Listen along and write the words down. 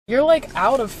You're like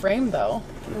out of frame though.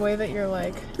 The way that you're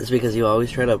like... It's because you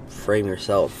always try to frame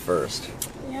yourself first.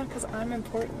 Yeah, because I'm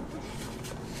important.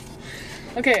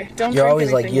 Okay, don't. You're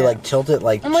always like, you like tilt it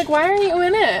like... I'm like, why aren't you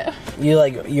in it?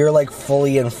 You're like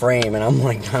fully in frame, and I'm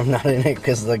like, I'm not in it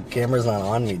because the camera's not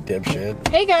on me, dipshit.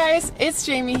 Hey guys, it's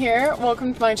Jamie here.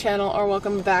 Welcome to my channel, or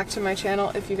welcome back to my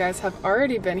channel if you guys have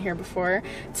already been here before.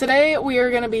 Today we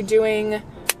are going to be doing...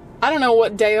 I don't know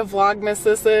what day of Vlogmas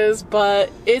this is,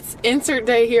 but it's insert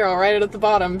day here, I'll write it at the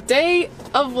bottom. Day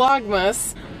of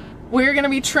Vlogmas. We're gonna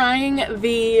be trying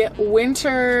the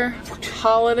winter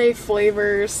holiday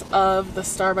flavors of the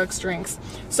Starbucks drinks.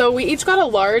 So we each got a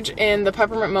large in the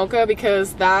peppermint mocha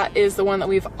because that is the one that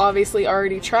we've obviously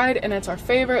already tried and it's our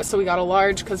favorite. So we got a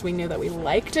large because we knew that we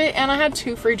liked it. And I had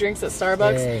 2 free drinks at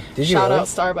Starbucks. Yay. Did you Shout really? out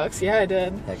Starbucks. Yeah, I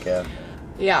did. Heck yeah.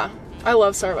 Yeah, I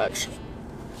love Starbucks.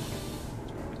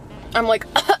 I'm like,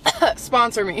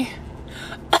 sponsor me.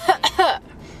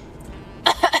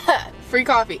 Free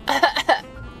coffee.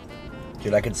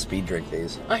 Dude, I could speed drink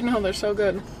these. I know, they're so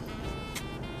good.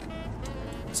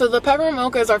 So the peppermint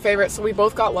mocha is our favorite, so we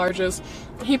both got larges.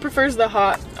 He prefers the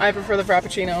hot, I prefer the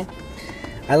frappuccino.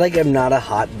 I'm not a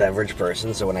hot beverage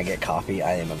person, so when I get coffee,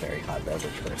 I am a very hot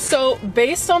beverage person. So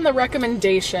based on the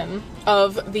recommendation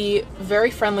of the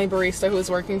very friendly barista who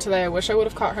was working today, I wish I would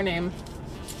have caught her name.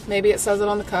 Maybe it says it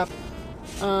on the cup.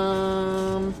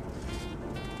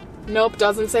 Nope,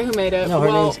 doesn't say who made it. No,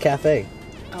 her name's Cafe.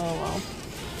 Oh well.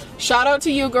 Shout out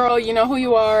to you, girl. You know who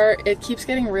you are. It keeps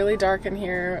getting really dark in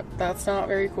here. That's not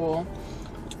very cool.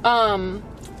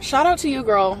 Shout out to you,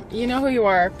 girl. You know who you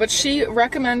are. But she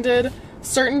recommended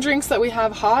certain drinks that we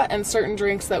have hot and certain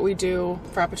drinks that we do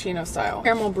frappuccino style.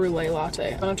 Caramel brulee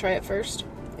latte. Wanna try it first?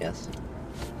 Yes.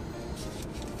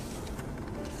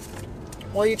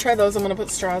 While you try those, I'm gonna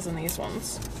put straws in these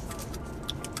ones.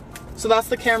 So that's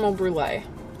the caramel brulee.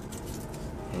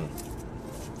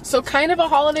 So kind of a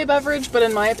holiday beverage, but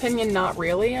in my opinion, not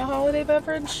really a holiday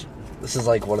beverage. This is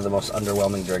like one of the most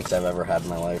underwhelming drinks I've ever had in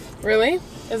my life. Really?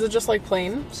 Is it just like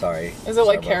plain? Sorry. Is it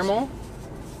like caramel?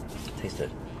 Taste it.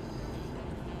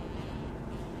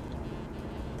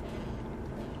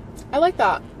 I like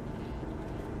that.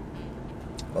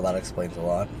 Well, that explains a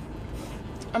lot.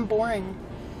 I'm boring.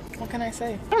 What can I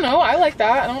say? I don't know. I like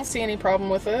that. I don't see any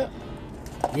problem with it.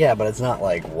 Yeah, but it's not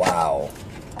like, wow.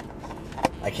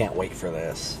 I can't wait for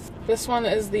this. This one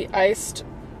is the iced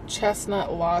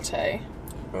chestnut latte.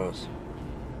 Gross.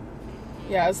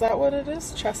 Yeah, is that what it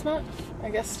is? Chestnut?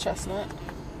 I guess chestnut.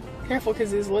 Careful,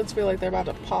 because these lids feel like they're about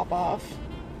to pop off.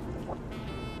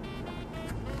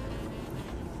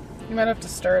 You might have to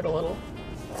stir it a little.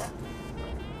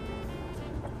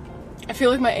 I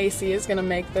feel like my AC is going to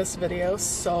make this video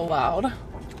so loud.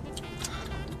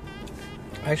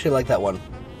 I actually like that one.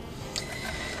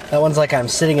 That one's like I'm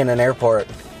sitting in an airport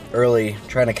early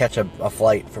trying to catch a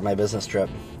flight for my business trip,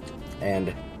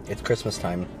 and it's Christmas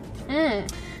time.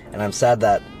 And I'm sad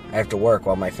that I have to work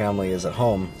while my family is at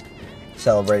home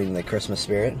celebrating the Christmas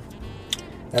spirit.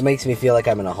 That makes me feel like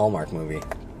I'm in a Hallmark movie.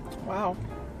 Wow.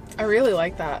 I really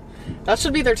like that. That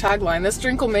should be their tagline. This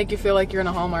drink will make you feel like you're in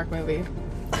a Hallmark movie.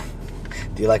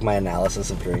 Do you like my analysis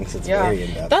of drinks? It's very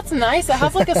in-depth. That's nice. It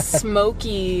has like a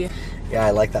smoky... Yeah,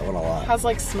 I like that one a lot. It has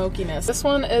like smokiness. This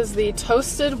one is the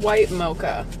toasted white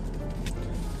mocha,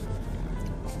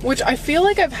 which I feel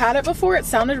like I've had it before. It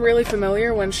sounded really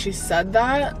familiar when she said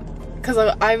that, because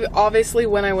I obviously,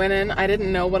 when I went in, I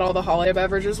didn't know what all the holiday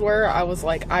beverages were. I was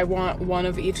like, I want one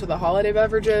of each of the holiday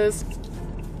beverages.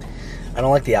 I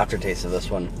don't like the aftertaste of this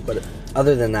one, but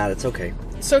other than that, it's okay.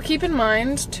 So keep in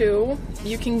mind too,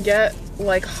 you can get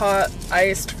like hot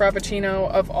iced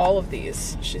frappuccino of all of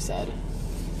these, she said.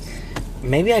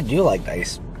 Maybe I do like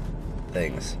iced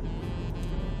things.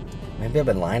 Maybe I've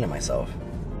been lying to myself.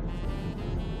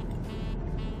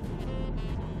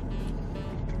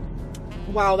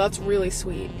 Wow, that's really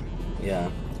sweet. Yeah.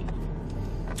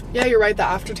 Yeah, you're right, the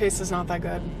aftertaste is not that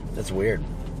good. That's weird.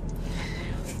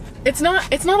 It's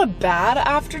not a bad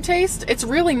aftertaste. It's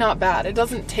really not bad. It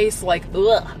doesn't taste like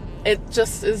ugh. It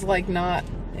just is like not...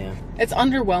 Yeah. It's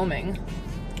underwhelming,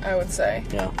 I would say.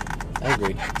 Yeah, I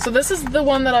agree. So this is the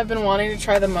one that I've been wanting to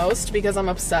try the most because I'm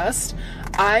obsessed.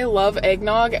 I love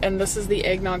eggnog, and this is the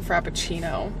eggnog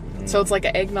frappuccino. So it's like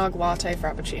an eggnog latte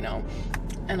frappuccino.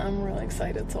 And I'm really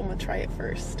excited, so I'm gonna try it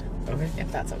first. Okay.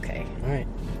 If that's okay. Alright.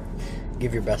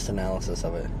 Give your best analysis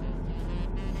of it.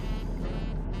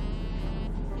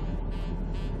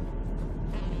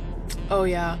 Oh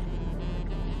yeah.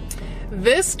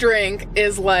 This drink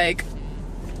is like,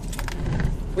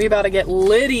 we about to get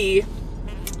litty,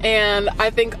 and I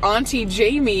think Auntie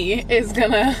Jamie is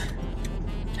gonna,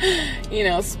 you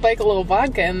know, spike a little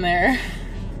vodka in there.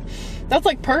 That's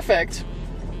like perfect.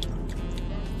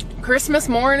 Christmas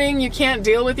morning, you can't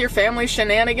deal with your family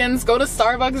shenanigans. Go to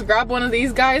Starbucks, grab one of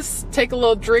these guys, take a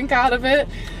little drink out of it,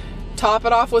 top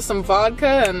it off with some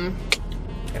vodka, and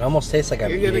it almost tastes like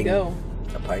I'm eating go.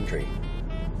 A pine tree.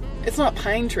 It's not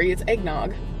pine tree, it's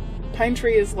eggnog. Pine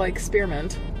tree is like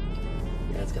spearmint.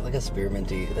 Yeah, it's got like a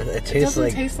spearminty. It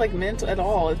doesn't taste like mint at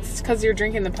all. It's because you're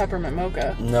drinking the peppermint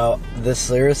mocha. No, this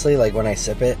seriously, like when I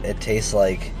sip it, it tastes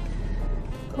like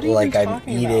I'm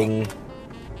eating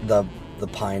the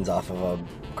pines off of a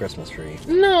Christmas tree.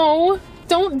 No,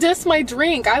 don't diss my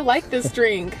drink. I like this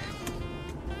drink.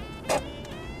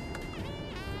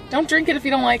 Don't drink it if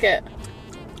you don't like it.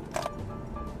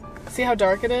 See how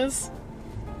dark it is?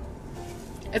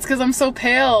 It's because I'm so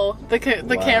pale. The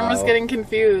camera's getting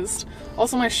confused.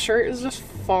 Also, my shirt is just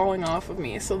falling off of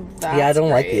me, so that's yeah, I don't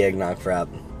great. like the eggnog frap.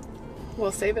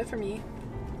 Well, save it for me.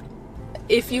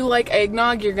 If you like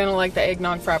eggnog, you're gonna like the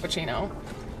eggnog frappuccino.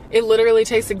 It literally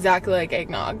tastes exactly like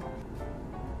eggnog.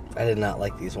 I did not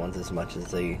like these ones as much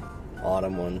as the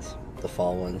autumn ones, the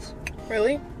fall ones.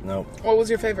 Really? Nope. What was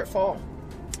your favorite fall?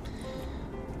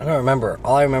 I don't remember.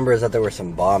 All I remember is that there were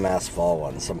some bomb-ass fall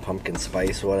ones, some pumpkin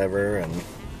spice whatever, and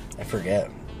I forget.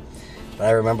 But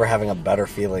I remember having a better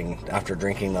feeling after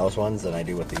drinking those ones than I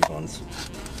do with these ones.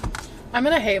 I'm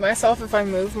gonna hate myself if I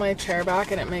move my chair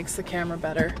back and it makes the camera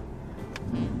better.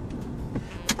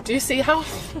 Do you see how...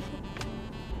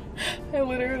 I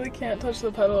literally can't touch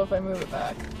the pedal if I move it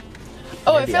back.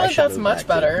 Oh, maybe I feel like that's much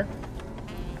better.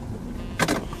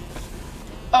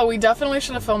 Oh, we definitely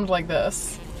should have filmed like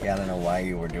this. Yeah, I don't know why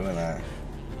you were doing that.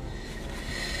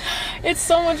 It's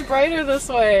so much brighter this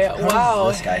way. Wow,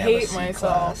 this guy I hate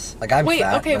myself. Like, I'm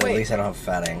fat, but at least I don't have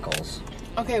fat ankles.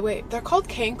 Okay, wait. They're called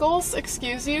cankles?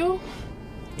 Excuse you?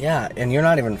 Yeah, and you're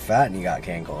not even fat and you got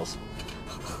cankles.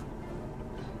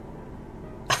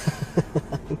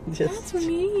 That's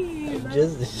mean.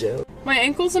 Just a joke. My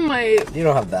ankles and my... You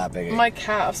don't have that big. My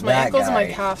calves. My ankles and my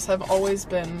calves have always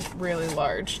been really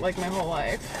large, like my whole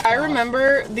life. I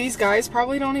remember, these guys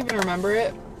probably don't even remember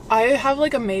it. I have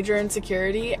like a major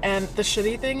insecurity, and the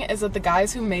shitty thing is that the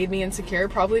guys who made me insecure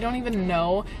probably don't even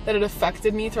know that it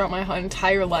affected me throughout my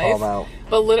entire life. Call them out.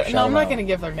 But no, I'm not gonna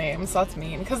give their names. That's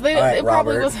mean, because it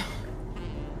probably was.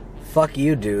 Fuck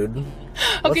you, dude.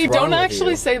 Okay, don't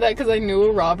actually say that, because I knew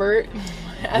a Robert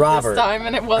at this time,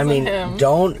 and it wasn't him.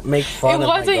 Don't make fun of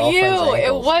my girlfriend's ankles.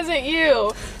 It wasn't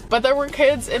you. But there were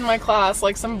kids in my class,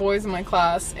 like some boys in my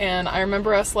class, and I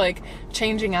remember us like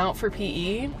changing out for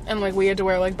PE, and like we had to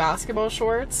wear like basketball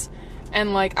shorts,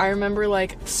 and like I remember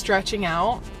like stretching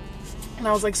out, and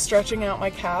I was like stretching out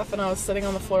my calf, and I was sitting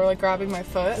on the floor like grabbing my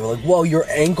foot. They were like, whoa, your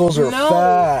ankles are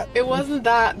fat. It wasn't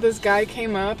that. This guy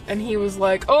came up and he was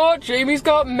like, oh, Jamie's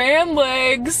got man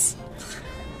legs.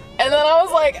 And then I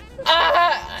was like,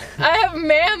 I have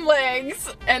man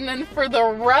legs. And then for the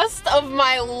rest of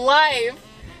my life,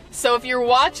 so if you're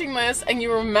watching this and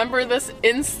you remember this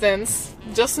instance,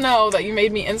 just know that you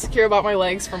made me insecure about my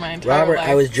legs for my entire life. Robert,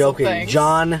 I was joking. So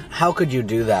John, how could you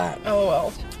do that? Oh,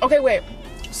 well. Okay, wait.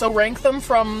 So rank them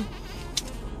from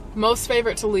most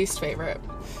favorite to least favorite.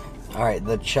 Alright,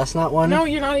 the chestnut one? No,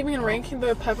 you're not even ranking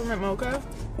the peppermint mocha?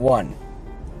 1.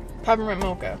 Peppermint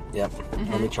mocha. Yep.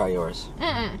 Let me try yours.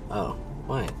 Oh,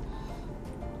 why?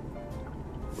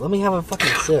 Let me have a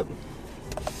fucking sip.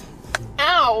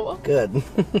 Ow! Good.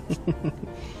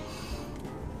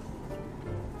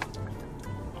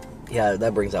 Yeah,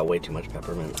 that brings out way too much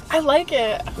peppermint. I like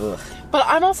it. Ugh. But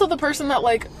I'm also the person that,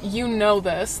 like, you know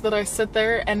this, that I sit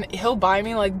there and he'll buy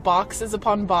me, like, boxes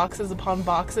upon boxes upon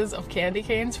boxes of candy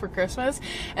canes for Christmas,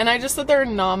 and I just sit there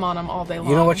and nom on them all day long.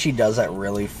 You know what she does that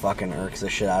really fucking irks the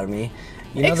shit out of me?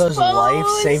 You know Exposed! Those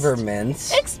Lifesaver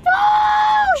mints? Exposed!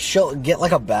 She'll get,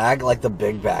 like, a bag, like the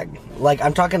big bag. Like,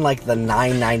 I'm talking, like, the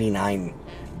 $9.99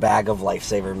 bag of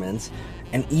Lifesaver mints,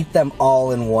 and eat them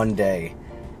all in one day.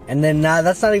 And then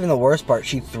that's not even the worst part.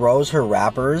 She throws her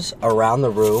wrappers around the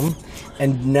room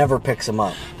and never picks them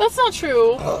up. That's not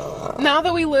true. Now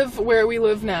that we live where we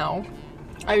live now,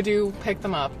 I do pick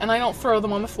them up. And I don't throw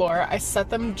them on the floor. I set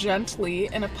them gently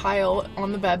in a pile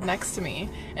on the bed next to me.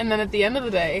 And then at the end of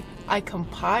the day, I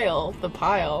compile the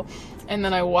pile. And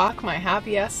then I walk my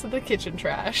happy ass to the kitchen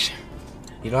trash.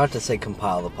 You don't have to say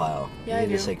compile the pile. Yeah, you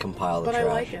need to say compile the trash. But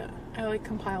I like it. I like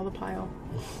compile the pile.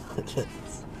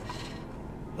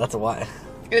 That's why.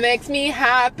 It makes me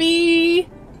happy.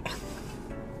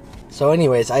 So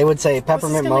anyways, I would say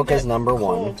peppermint mocha is number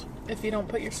 1. If you don't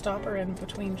put your stopper in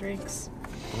between drinks.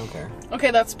 I don't care.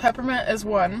 Okay, that's peppermint is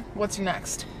 1. What's your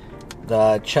next?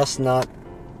 The chestnut.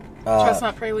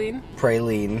 Chestnut praline.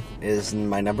 Praline is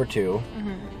my number 2.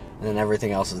 And then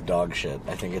everything else is dog shit.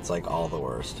 I think it's like all the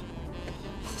worst.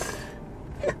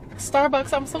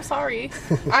 Starbucks, I'm so sorry.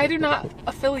 I do not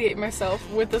affiliate myself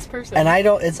with this person. And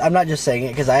I'm not just saying it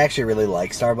because I actually really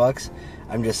like Starbucks.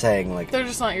 I'm just saying, like... They're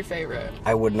just not your favorite.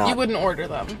 I would not... You wouldn't order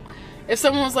them. If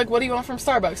someone was like, what do you want from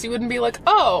Starbucks? You wouldn't be like,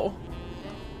 oh,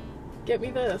 get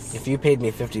me this. If you paid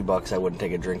me $50, I wouldn't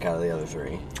take a drink out of the other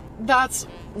 3. That's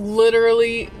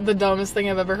literally the dumbest thing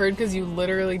I've ever heard, because you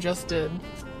literally just did.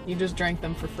 You just drank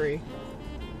them for free.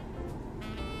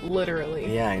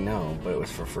 Literally. Yeah, I know, but it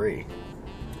was for free.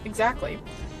 Exactly.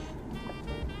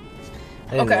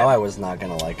 I didn't know I was not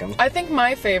gonna like them. I think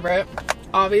my favorite,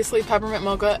 obviously peppermint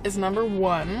mocha, is number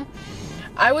 1.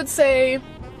 I would say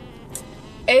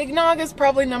eggnog is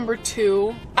probably number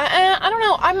 2. I don't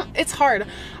know. It's hard.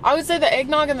 I would say the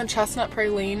eggnog and the chestnut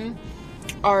praline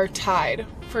are tied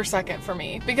for second for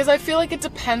me, because I feel like it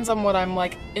depends on what I'm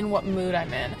like, in what mood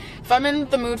I'm in. If I'm in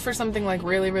the mood for something like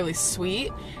really, really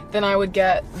sweet, then I would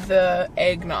get the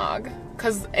eggnog,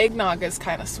 because eggnog is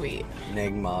kind of sweet.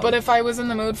 Eggnog. But if I was in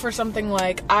the mood for something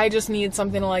like, I just need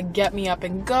something to like get me up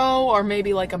and go, or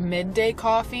maybe like a midday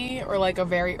coffee, or like a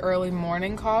very early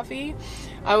morning coffee,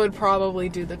 I would probably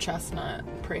do the chestnut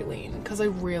praline, because I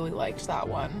really liked that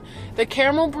one. The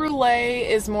caramel brulee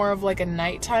is more of like a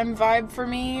nighttime vibe for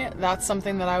me. That's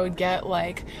something that I would get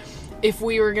like if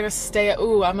we were gonna stay.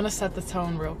 Ooh, I'm gonna set the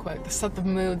tone real quick, set the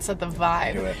mood, set the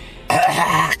vibe. Do it.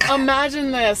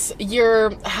 Imagine this,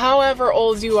 you're however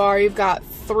old you are, you've got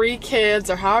 3 kids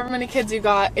or however many kids you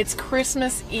got, it's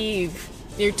Christmas Eve.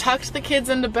 You tucked the kids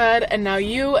into bed, and now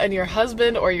you and your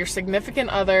husband or your significant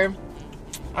other,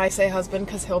 I say husband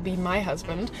because he'll be my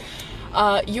husband,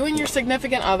 you and your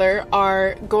significant other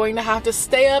are going to have to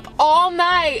stay up all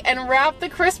night and wrap the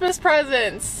Christmas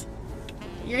presents.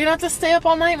 You're gonna have to stay up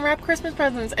all night and wrap Christmas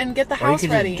presents and get the house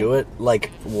ready. Or you could just do it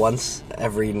like once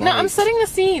every night. No, I'm setting the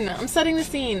scene. I'm setting the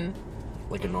scene.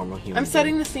 Like a normal human I'm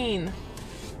setting the scene.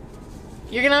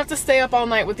 You're gonna have to stay up all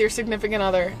night with your significant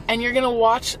other, and you're gonna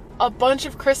watch a bunch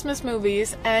of Christmas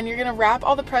movies, and you're gonna wrap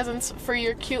all the presents for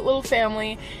your cute little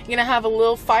family. You're gonna have a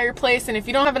little fireplace, and if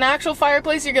you don't have an actual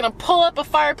fireplace, you're gonna pull up a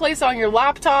fireplace on your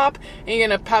laptop, and you're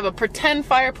gonna have a pretend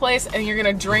fireplace, and you're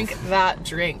gonna drink that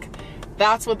drink.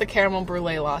 That's what the caramel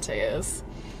brulee latte is.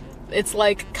 It's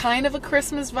like kind of a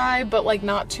Christmas vibe, but like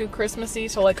not too Christmassy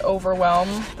to like overwhelm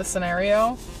the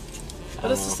scenario.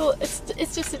 But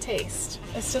it's just a taste.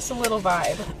 It's just a little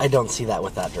vibe. I don't see that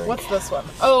with that drink. What's this one?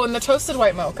 Oh, and the toasted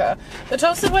white mocha. The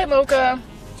toasted white mocha,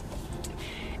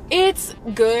 it's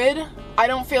good. I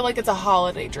don't feel like it's a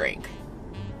holiday drink,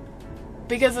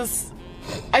 because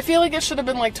I feel like it should have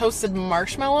been like toasted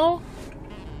marshmallow.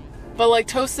 But like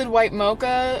toasted white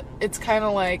mocha, it's kind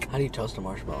of like... How do you toast a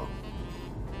marshmallow?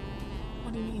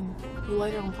 What do you mean? You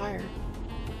light it on fire.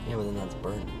 Yeah, but then that's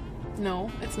burnt. No,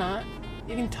 it's not.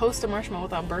 You can toast a marshmallow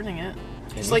without burning it.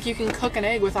 Just like you can cook an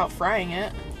egg without frying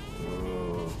it.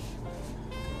 Ooh.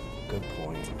 Good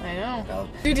point. I know.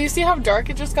 Dude, do you see how dark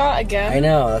it just got again? I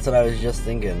know, that's what I was just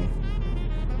thinking.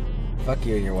 Fuck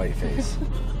you and your white face.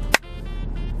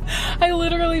 I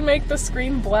literally make the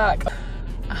screen black.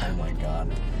 Oh my god.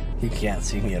 You can't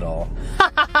see me at all.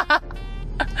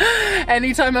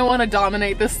 Anytime I want to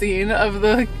dominate the scene of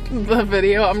the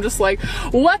video, I'm just like,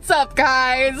 what's up,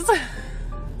 guys?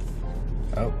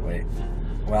 Oh, wait.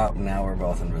 Wow, now we're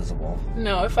both invisible.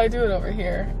 No, if I do it over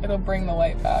here, it'll bring the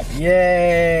light back.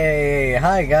 Yay!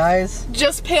 Hi, guys.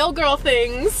 Just pale girl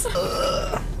things.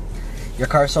 Ugh. Your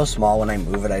car's so small, when I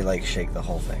move it, I like shake the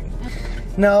whole thing.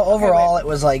 No, overall, it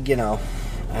was like, you know,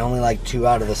 I only like 2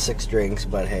 out of the 6 drinks,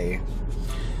 but hey.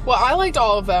 Well, I liked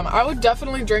all of them. I would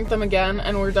definitely drink them again,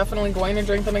 and we're definitely going to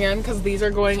drink them again, because these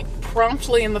are going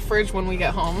promptly in the fridge when we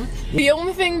get home. The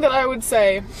only thing that I would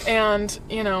say, and,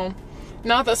 you know,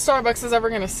 not that Starbucks is ever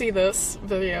going to see this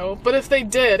video, but if they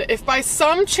did, if by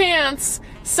some chance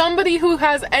somebody who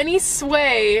has any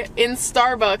sway in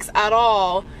Starbucks at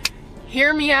all,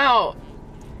 hear me out,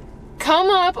 come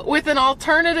up with an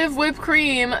alternative whipped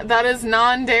cream that is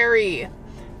non-dairy.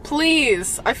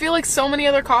 Please. I feel like so many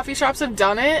other coffee shops have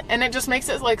done it, and it just makes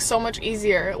it like so much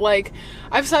easier. Like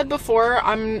I've said before,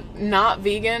 I'm not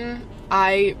vegan.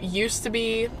 I used to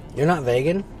be. You're not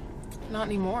vegan? Not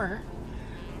anymore.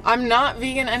 I'm not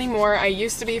vegan anymore. I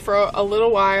used to be for a little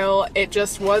while. It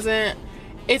just wasn't,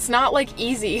 it's not like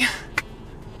easy.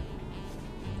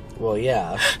 Well,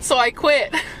 yeah. So I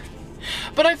quit.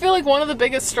 But I feel like one of the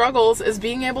biggest struggles is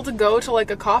being able to go to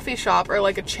like a coffee shop or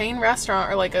like a chain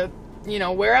restaurant or like a, you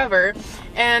know, wherever,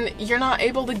 and you're not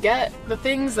able to get the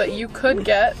things that you could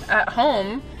get at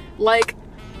home. Like,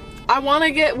 I want to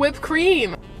get whipped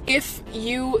cream. if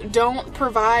you don't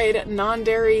provide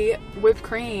non-dairy whipped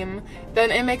cream,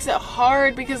 then it makes it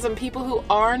hard because the people who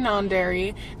are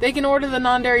non-dairy, they can order the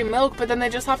non-dairy milk, but then they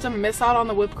just have to miss out on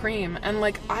the whipped cream. And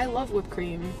like, I love whipped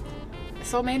cream.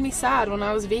 So it made me sad when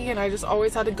I was vegan. I just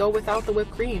always had to go without the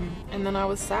whipped cream. And then I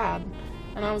was sad.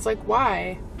 And I was like,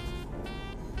 why?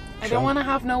 I don't want to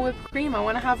have no whipped cream. I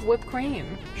want to have whipped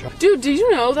cream. Sure. Dude, did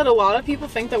you know that a lot of people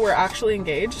think that we're actually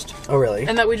engaged? Oh, really?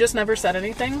 And that we just never said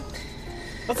anything?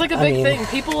 That's like a big thing.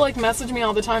 People like message me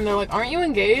all the time. They're like, aren't you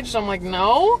engaged? I'm like,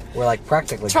 no. We're like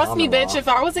practically Trust me, common bitch. law. If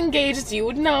I was engaged, you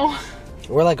would know.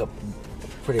 We're like a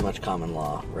pretty much common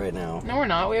law right now. No, we're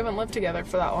not. We haven't lived together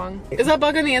for that long. Is that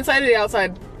bug on the inside or the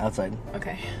outside? Outside.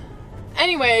 Okay.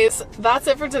 Anyways, that's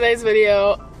it for today's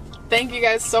video. Thank you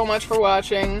guys so much for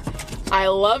watching. I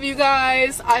love you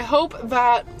guys. I hope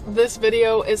that this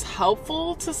video is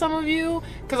helpful to some of you,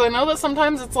 because I know that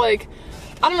sometimes it's like,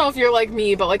 I don't know if you're like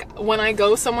me, but like when I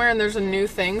go somewhere and there's a new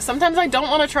thing, sometimes I don't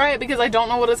want to try it because I don't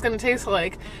know what it's going to taste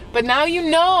like. But now you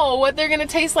know what they're going to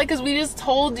taste like because we just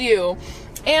told you.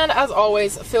 And as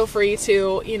always, feel free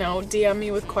to, you know, DM me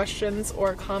with questions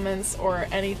or comments or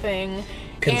anything.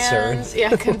 Concerns. And,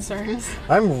 yeah, concerns.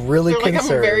 I'm really Like,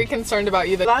 concerned. I'm very concerned about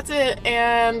you. That's it,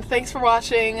 and thanks for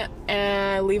watching,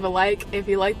 and leave a like if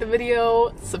you like the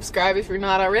video, subscribe if you're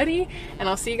not already, and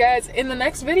I'll see you guys in the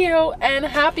next video, and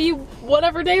happy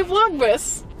whatever day of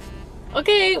Vlogmas.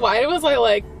 Okay, why was I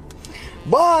like...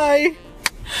 Bye!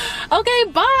 Okay,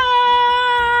 bye!